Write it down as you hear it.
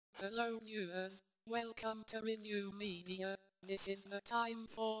Hello viewers, welcome to Renew Media. This is the time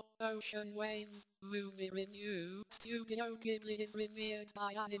for Ocean Waves Movie Review. Studio Ghibli is revered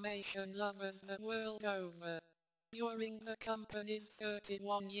by animation lovers the world over. During the company's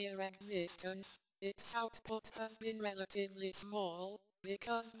 31-year existence, its output has been relatively small,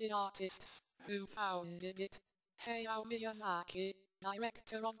 because the artists who founded it, Hayao Miyazaki,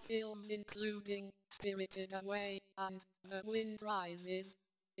 director of films including Spirited Away and The Wind Rises,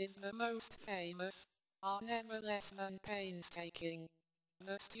 is the most famous, are never less than painstaking.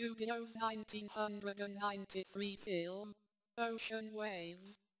 The studio's 1993 film, Ocean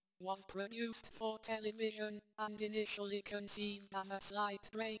Waves, was produced for television and initially conceived as a slight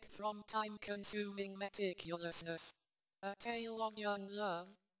break from time-consuming meticulousness. A tale of young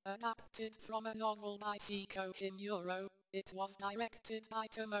love, adapted from a novel by Saeko Himuro, it was directed by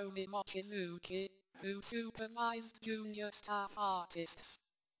Tomomi Mochizuki, who supervised junior staff artists.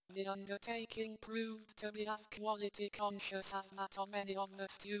 The undertaking proved to be as quality-conscious as that of many of the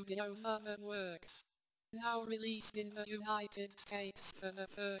studio's other works. Now released in the United States for the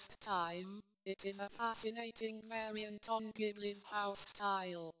first time, it is a fascinating variant on Ghibli's house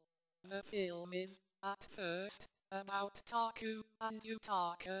style. The film is, at first, about Taku and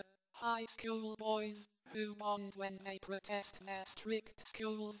Yutaka, high school boys, who bond when they protest their strict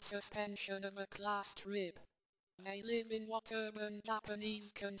school's suspension of a class trip. They live in what urban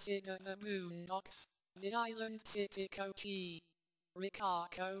Japanese consider the boondocks, the island city Kochi.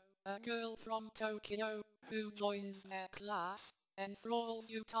 Rikako, a girl from Tokyo, who joins their class, enthralls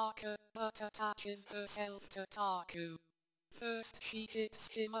Yutaka but attaches herself to Taku. First she hits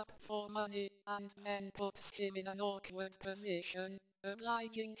him up for money and then puts him in an awkward position,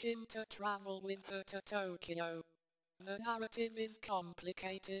 obliging him to travel with her to Tokyo. The narrative is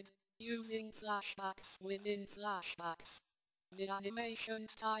complicated, using flashbacks within flashbacks. The animation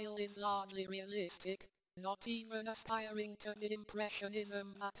style is largely realistic, not even aspiring to the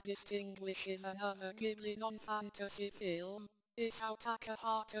impressionism that distinguishes another Ghibli non-fantasy film, Isao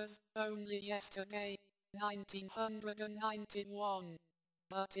Takahata's Only Yesterday, 1991.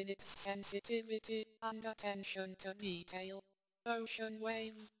 But in its sensitivity and attention to detail, Ocean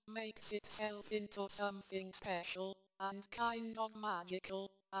Waves makes itself into something special, and kind of magical,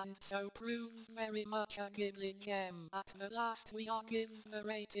 and so proves very much a Ghibli gem. At the last we are gives the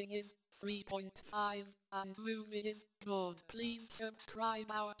rating is 3.5, and movie is good. Please subscribe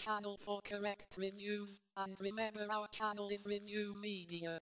our channel for correct reviews, and remember our channel is Renew Media.